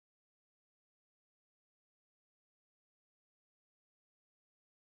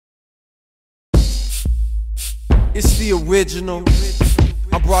It's the original.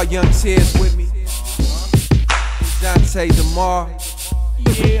 I brought young Tezz with me. Jontay Damar.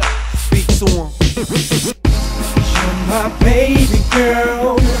 Yeah. Speak to him. You're my baby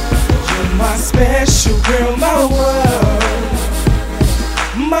girl. You're my special girl, my world,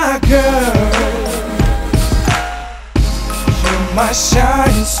 my girl. You're my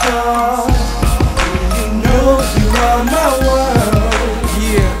shining star. You know you are my world.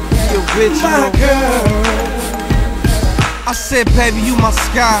 Yeah, the original. My girl. I said, baby, you my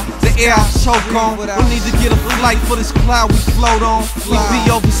sky, the air I choke on. Don't need to get a flight for this cloud we float on. We be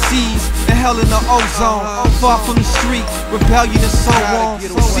overseas, in hell in the ozone. Far from the street, rebellion and so on.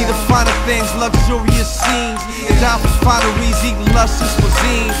 See the finer things, luxurious scenes. Down for fineries, eating luscious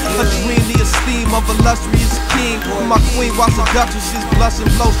cuisine. A dream, the esteem of a illustrious king. My queen while seductress is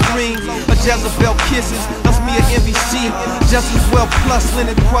blushing, blow streams. A Jezebel kisses, that's me an MVC. Just as well plus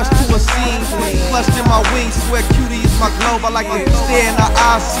linen crushed to a scene. Flushed in my wings, swear cutie is my globe. I like to stare in her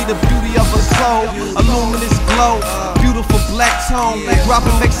eyes, see the beauty of her soul. A luminous glow, beautiful black tone.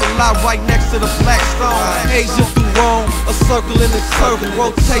 Dropping makes a lot right next to the black stone. Asia through Rome, a circle in a circle.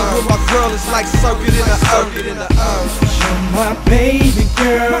 Rotate with my girl, it's like circuit in the earth. You're my baby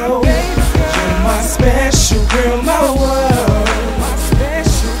girl. You're my special girl, my world,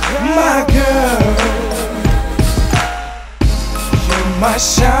 my girl. You're my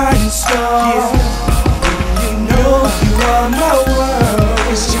shining star. You know you are my world.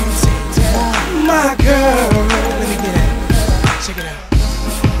 It's Jontay Damar, my girl. Let me get it. Check it out.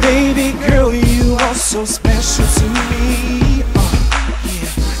 Baby girl, you are so special to me.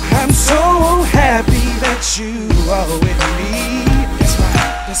 Yeah. I'm so happy that you are with me. That's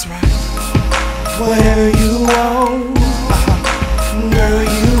right, that's right. Whatever you want, girl,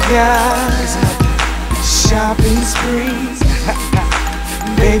 you got shopping sprees.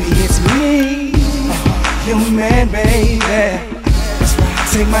 Baby, it's me, your man, baby. That's right.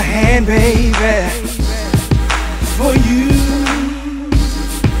 Take my hand, baby. For you,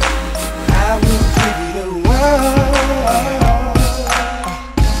 I will give you the world.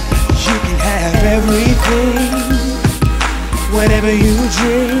 You can have everything, whatever you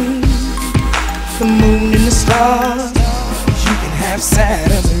dream. The moon and the stars, you can have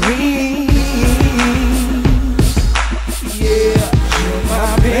Saturn's rings. Yeah, you're my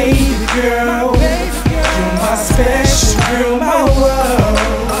baby girl. You're my special girl, my world,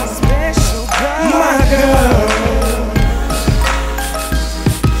 my girl.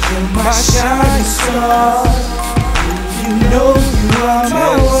 You're my shining star. You know you are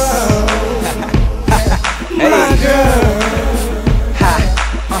my world, my girl.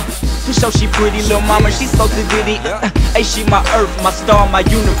 So she pretty, little mama, she so divinity. Hey, she my earth, my star, my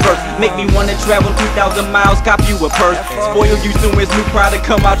universe. Make me wanna travel 2,000 miles, cop you a purse. Spoil you soon as new product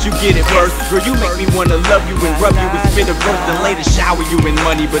come out, you get it first. Girl, you make me wanna love you and rub you and spit a verse. Then later shower you in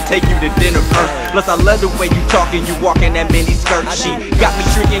money, but take you to dinner first. Plus I love the way you talking, you walking that mini skirt. She got me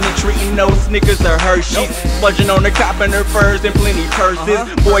tricking and treating no Snickers or Hershey's. Splurging on her cop and her furs and plenty purses.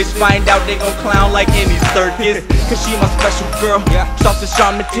 Boys find out they gon' clown like any circus. Cause she my special girl, soft as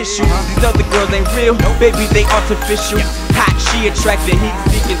charming tissue. These other girls ain't real, baby, they artificial. Hot, she attracted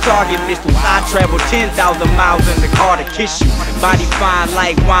heat-seeking target missiles. I travel 10,000 miles in the car to kiss you. Body fine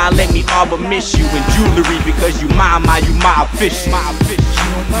like wine, let me arbor miss you. And jewelry because you my official.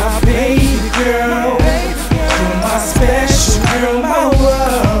 You're my baby girl. You're my special girl, my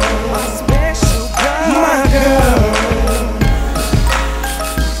world.